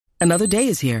Another day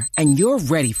is here, and you're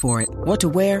ready for it. What to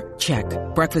wear? Check.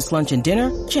 Breakfast, lunch, and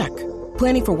dinner? Check.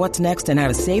 Planning for what's next and how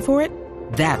to save for it?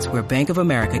 That's where Bank of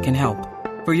America can help.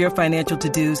 For your financial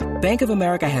to-dos, Bank of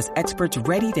America has experts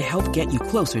ready to help get you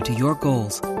closer to your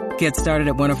goals. Get started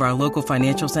at one of our local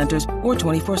financial centers or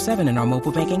 24/7 in our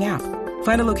mobile banking app.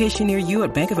 Find a location near you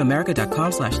at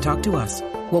bankofamerica.com/talktous.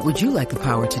 What would you like the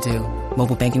power to do?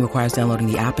 Mobile banking requires downloading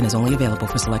the app and is only available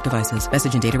for select devices.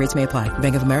 Message and data rates may apply.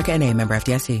 Bank of America N.A., member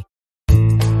FDIC.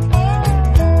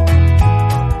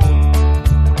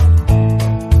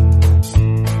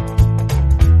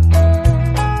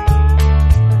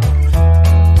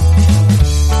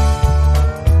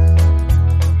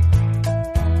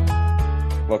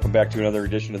 Welcome back to another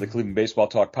edition of the Cleveland Baseball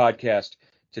Talk podcast.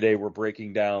 Today we're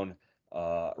breaking down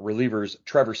relievers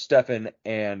Trevor, Stephan,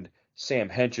 and Sam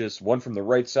Hentges, one from the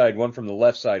right side, one from the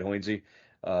left side, Hoinsey.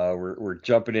 We're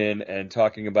jumping in and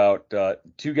talking about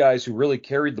two guys who really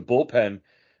carried the bullpen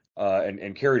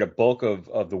and carried a bulk of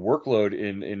the workload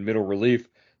in middle relief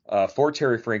for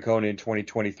Terry Francona in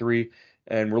 2023.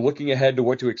 And we're looking ahead to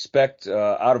what to expect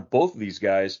out of both of these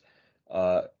guys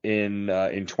in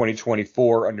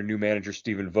 2024 under new manager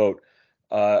Stephen Vogt.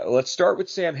 Let's start with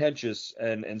Sam Hentges,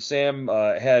 and Sam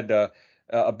had a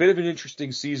bit of an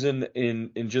interesting season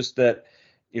in just that,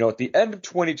 at the end of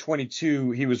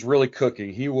 2022 he was really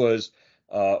cooking. He was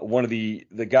one of the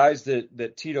guys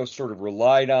that Tito sort of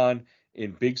relied on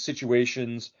in big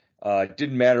situations. It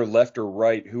didn't matter left or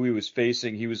right who he was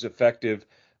facing. He was effective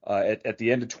at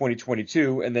the end of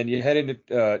 2022, and then you head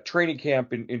into training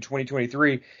camp in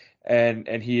 2023.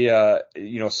 And he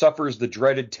suffers the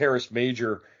dreaded teres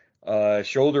major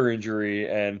shoulder injury,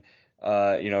 and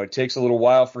it takes a little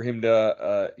while for him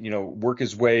to work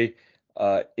his way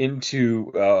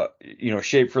into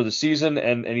shape for the season,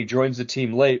 and he joins the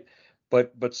team late,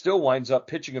 but still winds up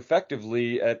pitching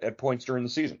effectively at points during the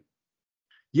season.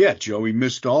 Yeah, Joe, he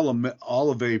missed all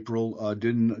of April.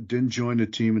 Didn't join the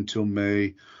team until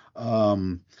May.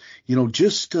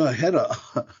 Just had a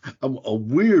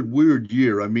weird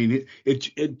year. I mean,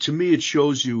 it to me it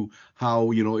shows you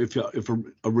how if a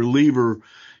reliever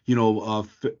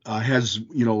has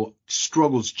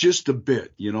struggles just a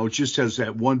bit, just has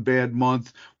that one bad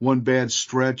month, one bad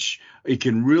stretch, it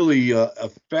can really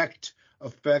affect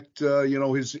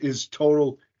his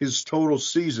total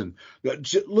season.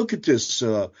 Look at this.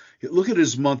 Look at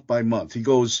his month by month. He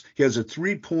has a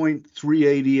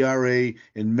 3.38 ERA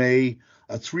in May,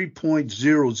 a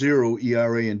 3.00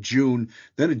 ERA in June.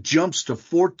 Then it jumps to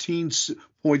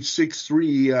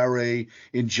 14.63 ERA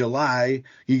in July.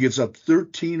 He gives up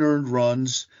 13 earned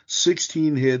runs,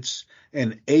 16 hits,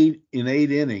 and 8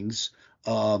 innings.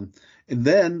 And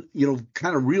then,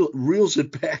 kind of reels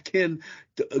it back in,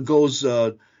 goes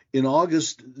in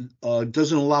August,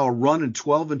 doesn't allow a run in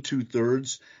 12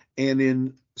 2/3, and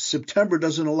in September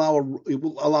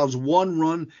allows one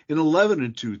run in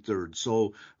 11 2/3.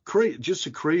 So just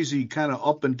a crazy kind of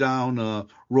up and down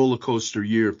roller coaster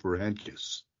year for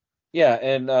Hentges. Yeah,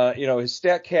 and his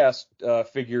StatCast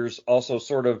figures also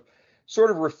sort of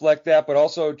reflect that, but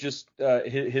also just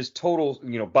his total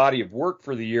body of work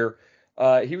for the year.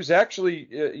 He was actually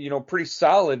pretty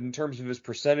solid in terms of his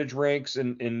percentage ranks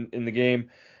in the game.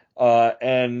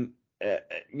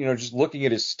 Just looking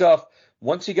at his stuff,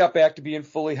 once he got back to being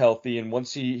fully healthy and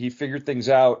once he figured things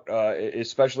out,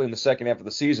 especially in the second half of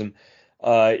the season,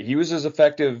 he was as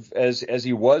effective as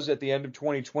he was at the end of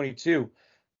 2022.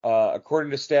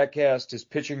 According to StatCast, his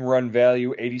pitching run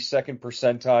value, 82nd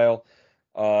percentile,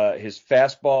 his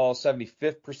fastball,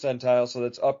 75th percentile, so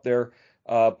that's up there.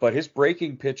 But his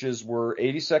breaking pitches were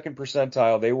 82nd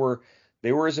percentile. They were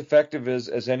as effective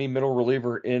as any middle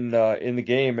reliever in the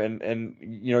game, and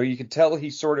you could tell he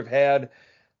sort of had,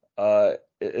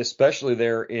 especially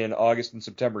there in August and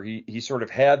September, he sort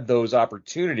of had those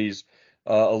opportunities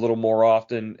a little more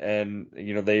often, and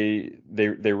they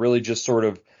really just sort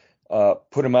of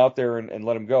put him out there and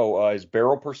let him go. His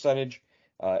barrel percentage,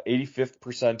 85th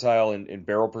percentile in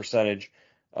barrel percentage.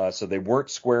 So they weren't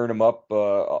squaring him up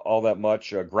all that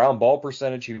much. Ground ball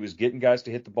percentage, he was getting guys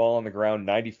to hit the ball on the ground,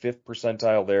 95th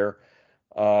percentile there.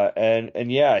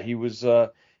 And yeah, he was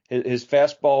his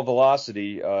fastball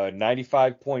velocity,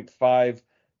 95.5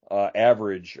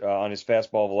 average on his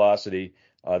fastball velocity.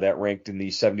 That ranked in the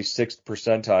 76th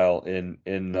percentile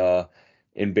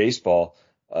in baseball.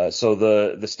 So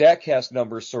the StatCast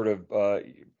numbers sort of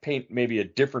paint maybe a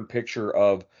different picture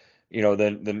of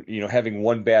than having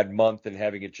one bad month and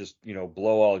having it just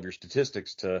blow all of your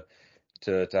statistics to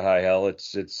high hell.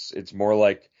 It's more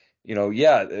like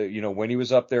when he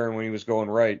was up there and when he was going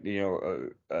right,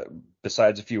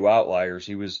 besides a few outliers,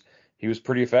 he was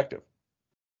pretty effective.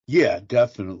 Yeah,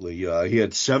 definitely. He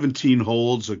had 17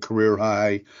 holds, a career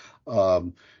high,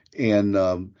 um,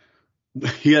 and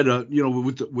he had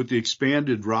with the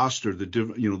expanded roster,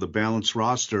 the balanced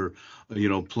roster,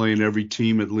 playing every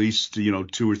team at least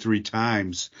two or three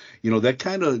times. That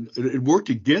kind of it worked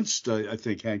against I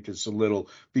think Hentges a little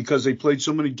because they played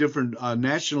so many different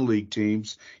National League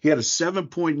teams. He had a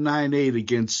 7.98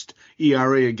 against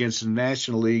ERA against the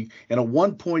National League and a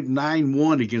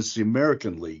 1.91 against the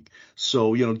American League.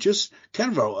 So just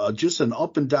kind of just an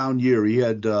up and down year. He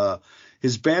had.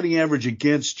 His batting average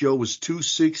against Joe was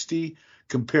 260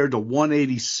 compared to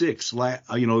 186,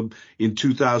 in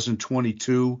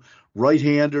 2022.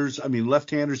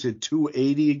 Left-handers hit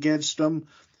 280 against him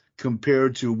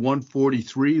compared to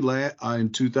 143 in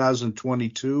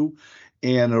 2022,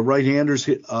 and the right-handers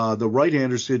hit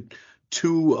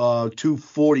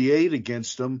 248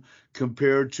 against them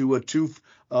compared to a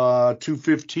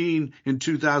 215 in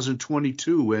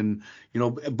 2022. And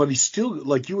but he's still,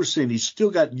 like you were saying, he's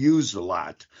still got used a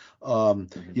lot.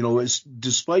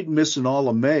 Despite missing all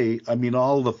of May,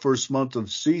 all of the first month of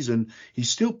the season, he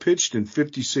still pitched in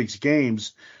 56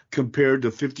 games compared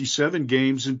to 57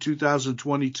 games in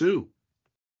 2022.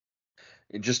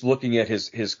 Just looking at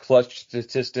his clutch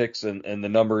statistics and the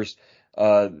numbers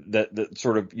that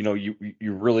sort of you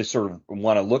really sort of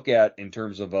want to look at in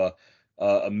terms of a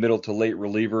middle to late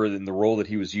reliever in the role that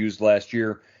he was used last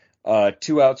year.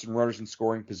 2 outs and runners in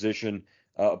scoring position.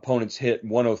 Opponents hit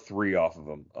 103 off of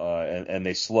him, and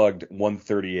they slugged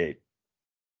 138.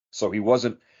 So he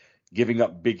wasn't giving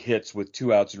up big hits with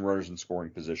 2 outs and runners in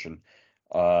scoring position.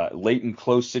 Late in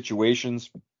close situations,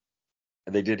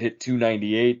 they did hit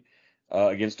 298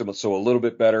 against him, so a little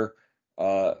bit better.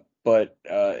 But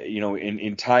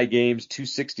in tie games,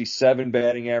 267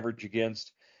 batting average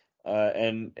against,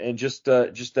 and just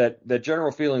that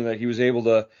general feeling that he was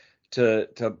able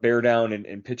to bear down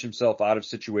and pitch himself out of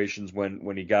situations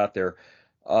when he got there.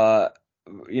 What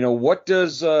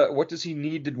does he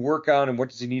need to work on, and what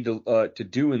does he need to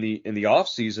do in the off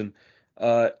season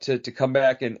to come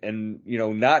back and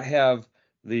not have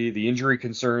the injury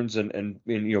concerns and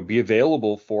be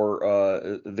available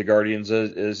for the Guardians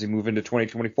as they move into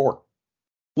 2024?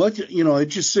 Well, I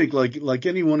just think like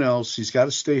anyone else, he's got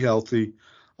to stay healthy.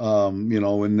 That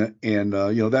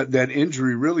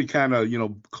injury really kind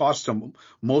of cost him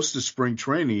most of spring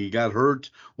training. He got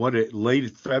hurt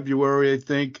late February, I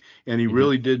think, and he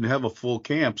really didn't have a full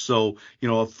camp. So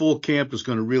a full camp is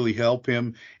going to really help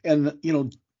him. And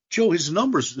Joe, his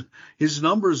numbers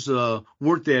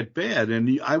weren't that bad,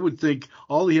 and I would think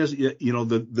all he has,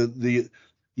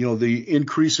 the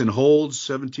increase in holds,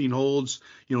 17 holds,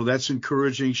 that's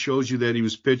encouraging. Shows you that he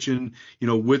was pitching,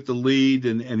 with the lead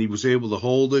and he was able to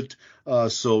hold it.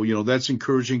 So that's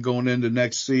encouraging going into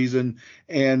next season.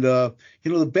 And, the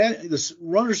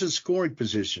runners in scoring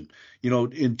position,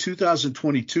 in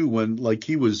 2022 when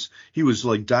he was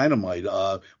like dynamite,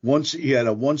 once he had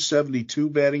a 172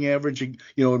 batting average, in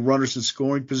runners in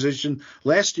scoring position.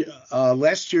 Last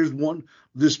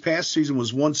this past season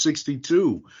was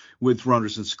 162 with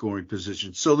runners in scoring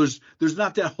position. So there's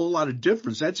not that whole lot of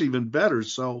difference. That's even better.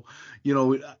 So,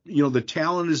 the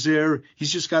talent is there.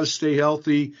 He's just got to stay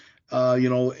healthy.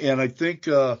 And I think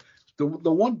the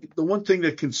one thing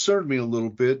that concerned me a little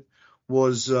bit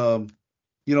was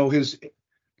his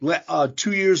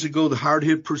 2 years ago the hard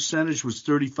hit percentage was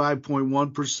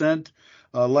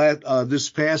 35.1%. This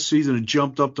past season it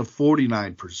jumped up to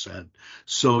 49%.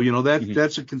 So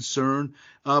that's a concern.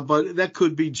 But that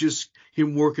could be just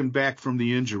him working back from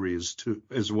the injuries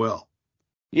as well.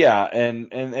 Yeah,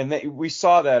 and we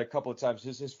saw that a couple of times.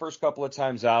 His first couple of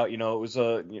times out, it was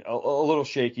a little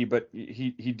shaky, but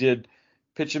he did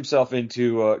pitch himself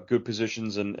into good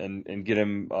positions and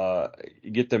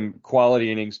get them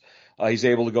quality innings. He's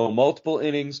able to go multiple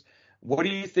innings. What do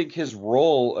you think his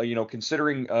role,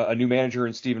 considering a new manager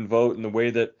in Stephen Vogt and the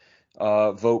way that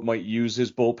Vogt might use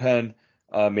his bullpen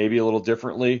maybe a little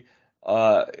differently,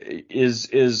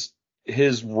 is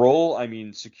his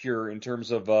role, secure in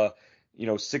terms of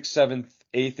sixth, seventh,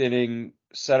 eighth inning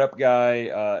setup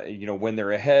guy, when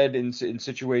they're ahead in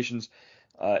situations,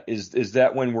 is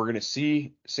that when we're going to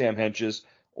see Sam Hentges,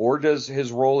 or does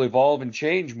his role evolve and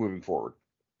change moving forward?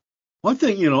 One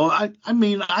thing, I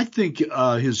think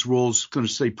his role's going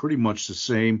to stay pretty much the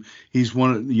same. He's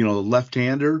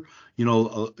left-hander.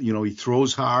 He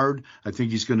throws hard. I think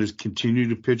he's going to continue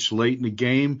to pitch late in the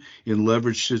game in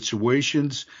leverage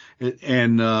situations.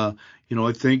 And I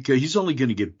think he's only going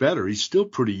to get better. He's still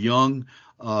pretty young.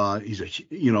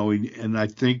 And I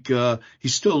think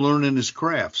he's still learning his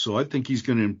craft. So I think he's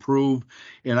going to improve.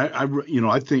 And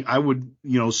I think I would,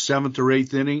 seventh or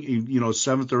eighth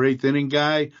inning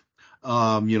guy.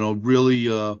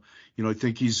 Really, I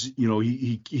think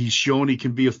he's shown he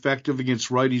can be effective against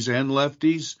righties and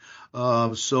lefties.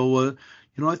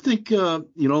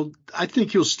 I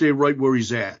think he'll stay right where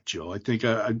he's at, Joe. I think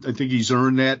he's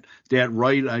earned that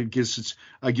right. I guess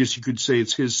you could say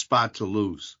it's his spot to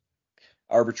lose.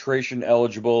 Arbitration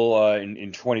eligible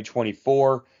in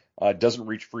 2024, doesn't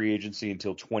reach free agency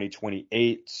until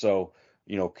 2028. So,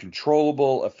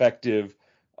 controllable, effective,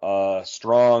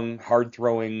 strong, hard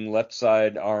throwing left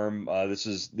side arm.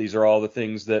 These are all the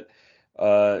things that,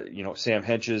 Sam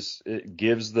Hentges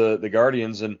gives the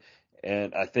Guardians. And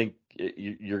I think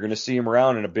you're going to see him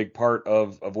around in a big part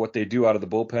of what they do out of the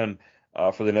bullpen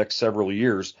for the next several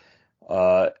years.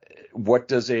 What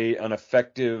does an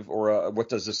effective what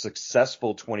does a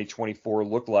successful 2024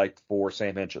 look like for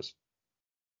Sam Hentges?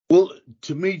 Well,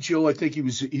 to me, Joe, I think he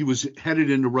was headed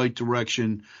in the right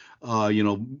direction,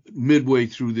 midway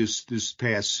through this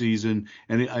past season,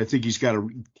 and I think he's got to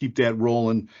keep that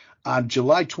rolling. On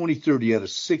July 23rd, he had a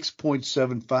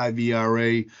 6.75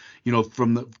 ERA.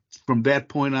 From that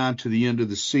point on to the end of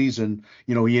the season,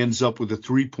 he ends up with a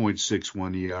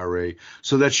 3.61 ERA.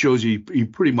 So that shows he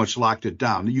pretty much locked it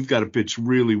down. You've got to pitch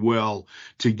really well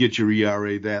to get your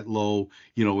ERA that low,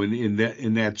 in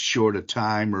that short a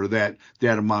time or that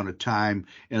amount of time.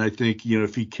 And I think,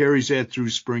 if he carries that through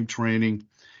spring training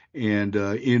and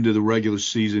into the regular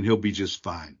season, he'll be just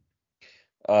fine.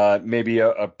 Maybe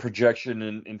a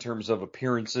projection in terms of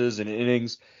appearances and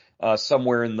innings,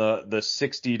 somewhere in the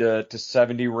 60 to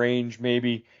 70 range,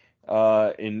 maybe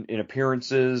in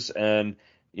appearances, and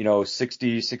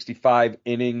 60, 65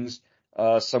 innings,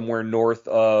 somewhere north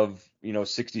of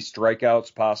 60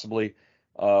 strikeouts possibly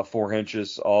for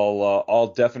Hentges.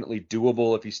 All definitely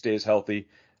doable if he stays healthy,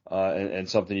 and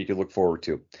something you can look forward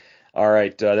to. All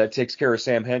right, that takes care of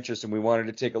Sam Hentges, and we wanted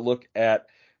to take a look at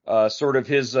sort of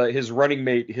his running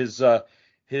mate, his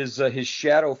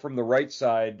shadow from the right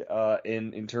side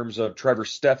in terms of Trevor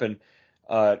Stephan.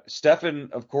 Stephan,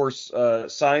 of course,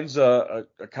 signs a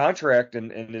contract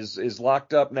and is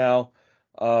locked up now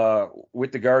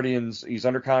with the Guardians. He's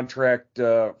under contract,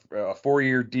 a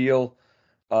 4-year deal,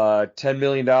 $10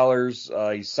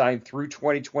 million. He's signed through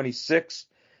 2026.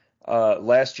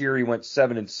 Last year he went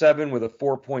 7-7 with a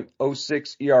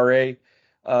 4.06 ERA.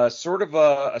 Sort of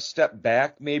a step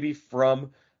back maybe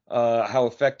from how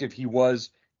effective he was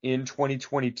in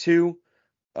 2022.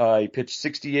 He pitched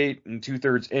 68 and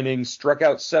 2/3 innings, struck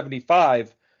out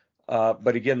 75.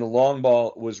 But again, the long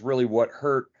ball was really what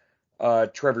hurt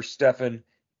Trevor Stephan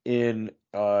in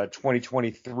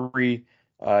 2023.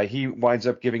 He winds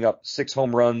up giving up 6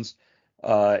 home runs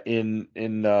in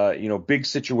big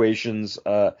situations.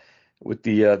 With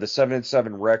the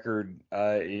 7-7 record,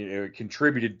 it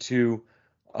contributed to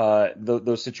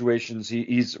those situations.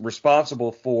 He's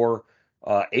responsible for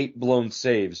 8 blown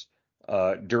saves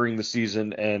during the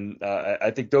season, and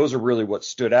I think those are really what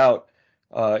stood out,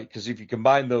 because if you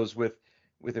combine those with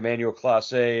Emmanuel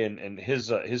Clase and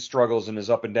his struggles in his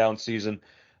up and down season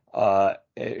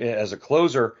as a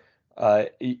closer,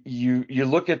 you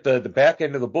look at the back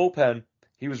end of the bullpen.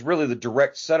 He was really the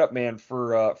direct setup man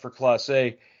for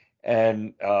Clase,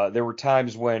 and there were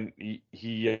times when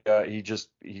he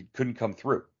couldn't come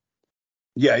through.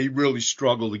 Yeah, he really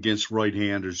struggled against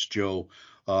right-handers, Joe.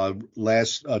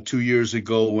 Last 2 years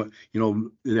ago,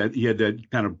 he had that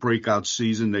kind of breakout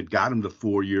season that got him the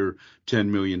 4-year, $10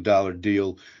 million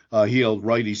deal. He held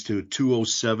righties to a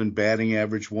 207 batting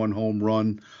average, 1 home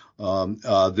run.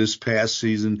 This past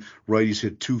season, righties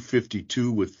hit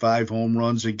 252 with 5 home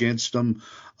runs against them,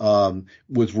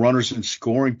 with runners in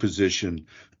scoring position.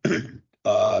 In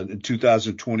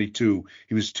 2022,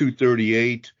 he was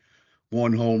 238.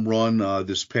 1 home run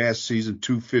this past season,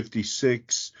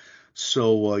 256.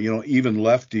 So even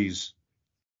lefties,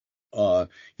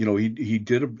 he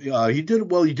did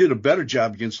a better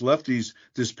job against lefties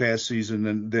this past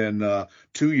season than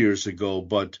 2 years ago.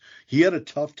 But he had a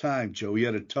tough time, Joe. He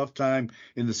had a tough time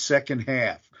in the second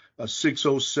half. A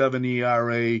 6.07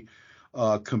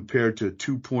 ERA compared to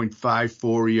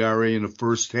 2.54 ERA in the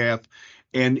first half,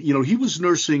 and he was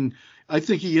nursing. I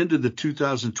think he ended the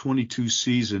 2022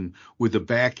 season with a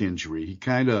back injury. He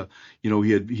kind of, he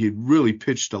had really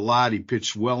pitched a lot. He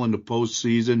pitched well in the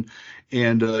postseason.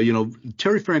 And,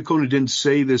 Terry Francona didn't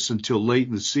say this until late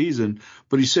in the season,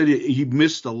 but he said he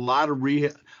missed a lot of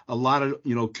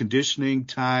conditioning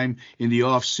time in the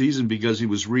off season because he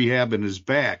was rehabbing his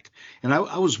back. And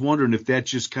I was wondering if that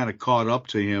just kind of caught up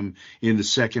to him in the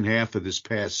second half of this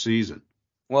past season.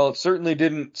 Well, it certainly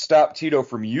didn't stop Tito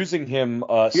from using him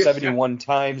Yeah. 71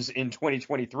 times in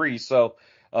 2023. So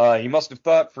he must have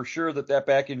thought for sure that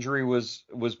back injury was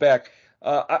back.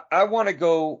 I want to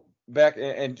go back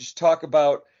and just talk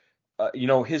about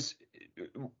his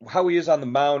how he is on the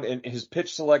mound and his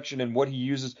pitch selection and what he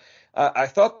uses. I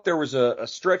thought there was a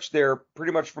stretch there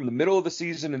pretty much from the middle of the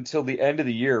season until the end of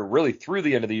the year, really through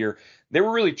the end of the year. They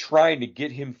were really trying to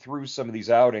get him through some of these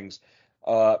outings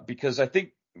because I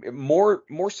think more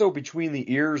so between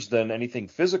the ears than anything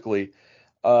physically.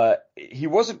 He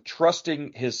wasn't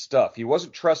trusting his stuff. He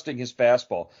wasn't trusting his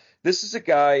fastball. This is a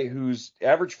guy whose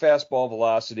average fastball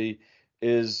velocity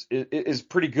is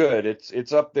pretty good.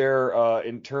 It's up there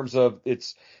in terms of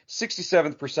it's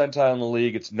 67th percentile in the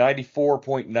league. It's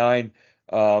 94.9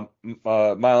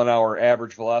 mile an hour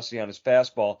average velocity on his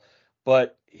fastball.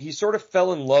 But he sort of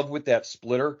fell in love with that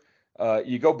splitter.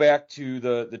 You go back to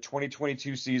the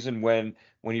 2022 season when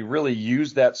he really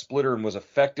used that splitter and was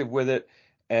effective with it,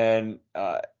 and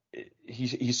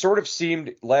he sort of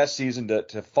seemed last season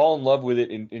to fall in love with it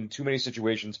in too many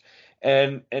situations,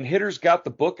 and hitters got the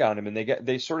book on him, and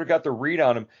they sort of got the read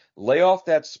on him, lay off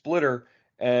that splitter,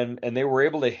 and they were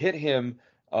able to hit him.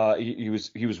 He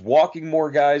was walking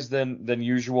more guys than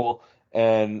usual,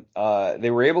 and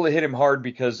they were able to hit him hard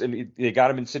because they got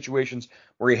him in situations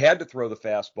where he had to throw the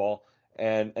fastball,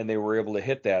 and they were able to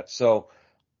hit that. So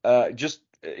just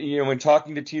when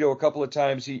talking to Tito a couple of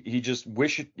times, he just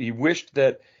wished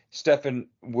that Stephan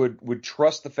would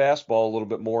trust the fastball a little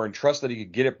bit more and trust that he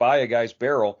could get it by a guy's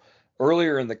barrel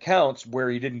earlier in the counts where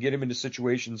he didn't get him into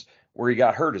situations where he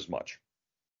got hurt as much.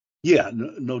 Yeah,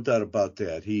 no doubt about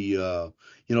that. He,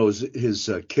 his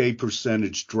K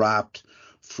percentage dropped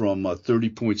from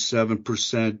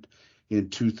 30.7% in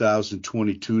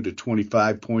 2022 to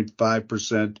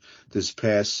 25.5% this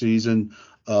past season.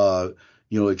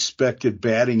 Expected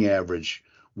batting average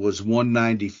was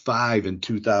 195 in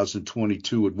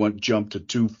 2022. It jumped to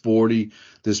 240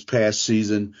 this past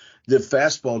season. The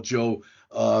fastball, Joe,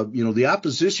 the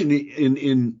opposition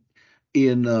in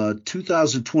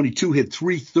 2022 hit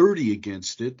 330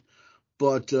 against it,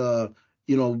 but they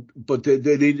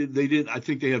didn't. I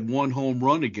think they had one home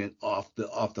run again off the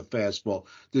fastball.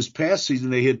 This past season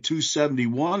they hit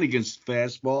 271 against the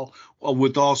fastball,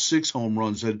 with all 6 home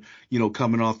runs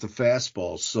coming off the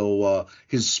fastball. So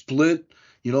his split,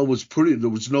 was pretty. There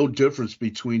was no difference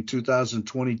between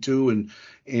 2022 and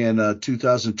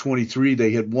 2023.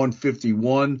 They hit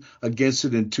 151 against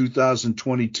it in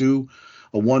 2022.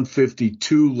 A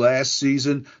 152 last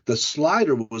season. The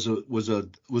slider was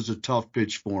a tough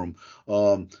pitch for him.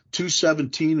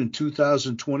 217 in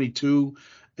 2022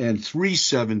 and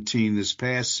 317 this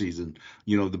past season.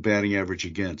 The batting average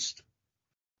against.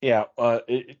 Yeah,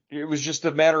 it was just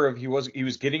a matter of he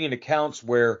was getting into counts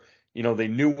where they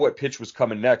knew what pitch was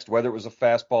coming next, whether it was a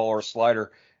fastball or a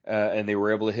slider, and they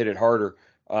were able to hit it harder.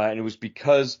 And it was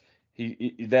because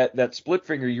that split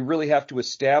finger, you really have to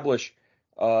establish.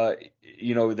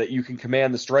 That you can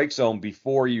command the strike zone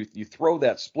before you throw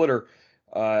that splitter,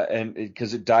 and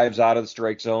because it dives out of the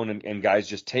strike zone and guys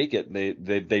just take it.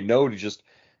 They know to just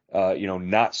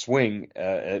not swing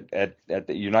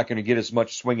you're not going to get as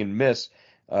much swing and miss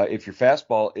if your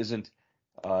fastball isn't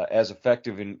as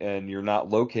effective and you're not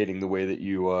locating the way that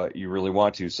you really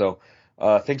want to. So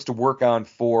things to work on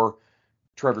for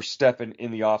Trevor Stephan in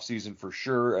the offseason for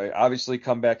sure. Obviously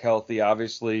come back healthy.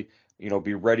 Obviously.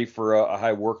 Be ready for a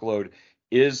high workload.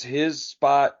 Is his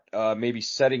spot maybe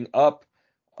setting up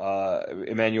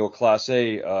Emmanuel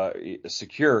Clase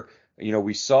secure?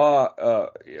 We saw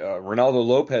Ronaldo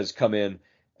Lopez come in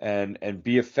and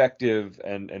be effective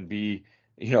and be,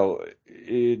 your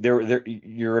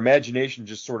imagination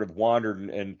just sort of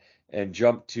wandered and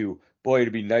jumped to, boy,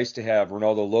 it'd be nice to have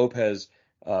Ronaldo Lopez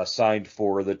signed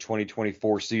for the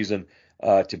 2024 season.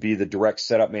 To be the direct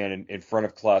setup man in front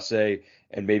of Clase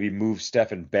and maybe move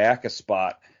Stephan back a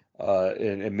spot,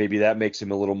 and maybe that makes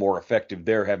him a little more effective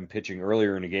there, having pitching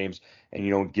earlier in the games, and you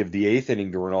don't give the 8th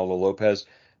inning to Ronaldo Lopez.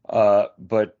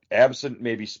 But absent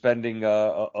maybe spending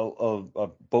a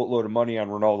boatload of money on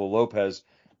Ronaldo Lopez,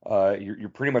 you're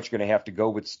pretty much going to have to go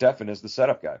with Stephan as the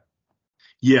setup guy.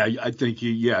 Yeah, I think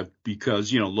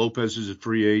because Lopez is a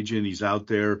free agent, he's out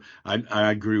there.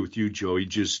 I agree with you, Joe. He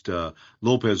just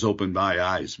Lopez opened my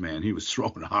eyes, man. He was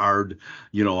throwing hard.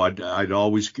 I'd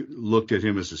always looked at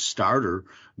him as a starter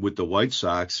with the White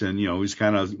Sox, and he's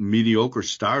kind of mediocre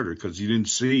starter because you didn't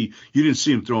see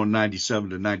him throwing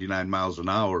 97 to 99 miles an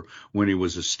hour when he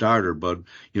was a starter. But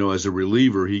as a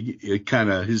reliever,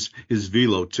 his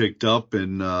velo ticked up,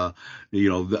 and he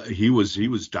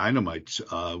was dynamite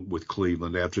with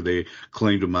Cleveland after they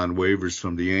claimed him on waivers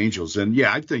from the Angels. And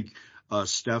yeah, I think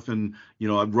Stephan,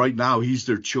 right now he's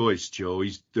their choice, Joe.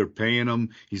 They're paying him.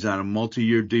 He's on a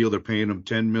multi-year deal. They're paying him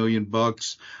 $10 million.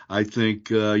 I think,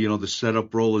 the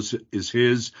setup role is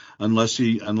his unless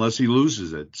he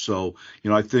loses it. So,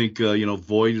 I think,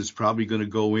 Voigt is probably going to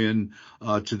go in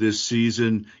to this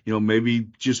season, maybe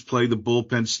just play the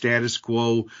bullpen status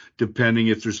quo, depending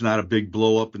if there's not a big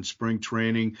blow up in spring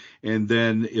training. And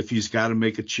then if he's got to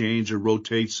make a change or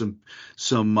rotate some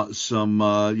of those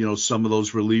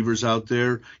relievers out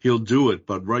there, he'll do it.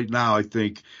 But right now, I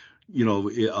think,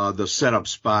 the setup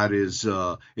spot is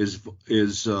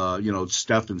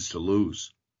Stephan's to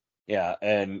lose. Yeah,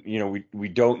 and we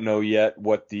don't know yet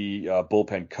what the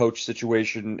bullpen coach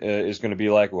situation is going to be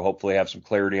like. We'll hopefully have some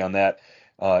clarity on that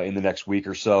in the next week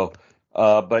or so.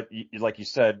 But like you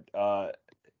said,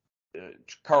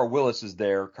 Carl Willis is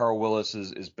there. Carl Willis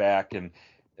is back, and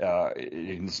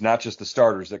it's not just the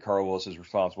starters that Carl Willis is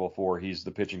responsible for. He's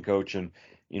the pitching coach, and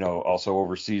also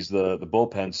oversees the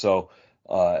bullpen. So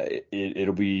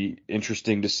it'll be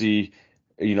interesting to see.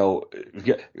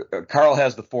 Carl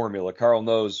has the formula. Carl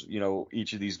knows,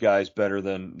 each of these guys better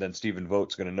than Stephen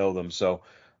Vogt's going to know them. So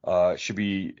it should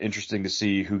be interesting to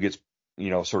see who gets,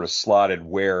 sort of slotted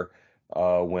where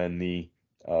when the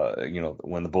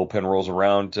bullpen rolls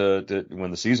around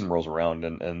when the season rolls around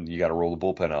and you got to roll the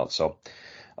bullpen out. So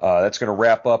that's going to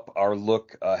wrap up our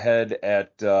look ahead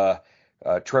at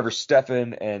Trevor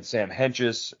Stephan and Sam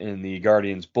Hentges in the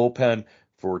Guardians bullpen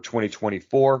for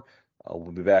 2024.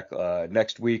 We'll be back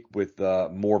next week with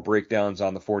more breakdowns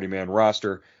on the 40-man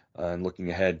roster and looking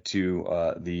ahead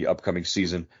to the upcoming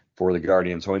season for the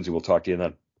Guardians. Hentges, we'll talk to you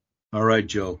then. All right,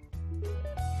 Joe.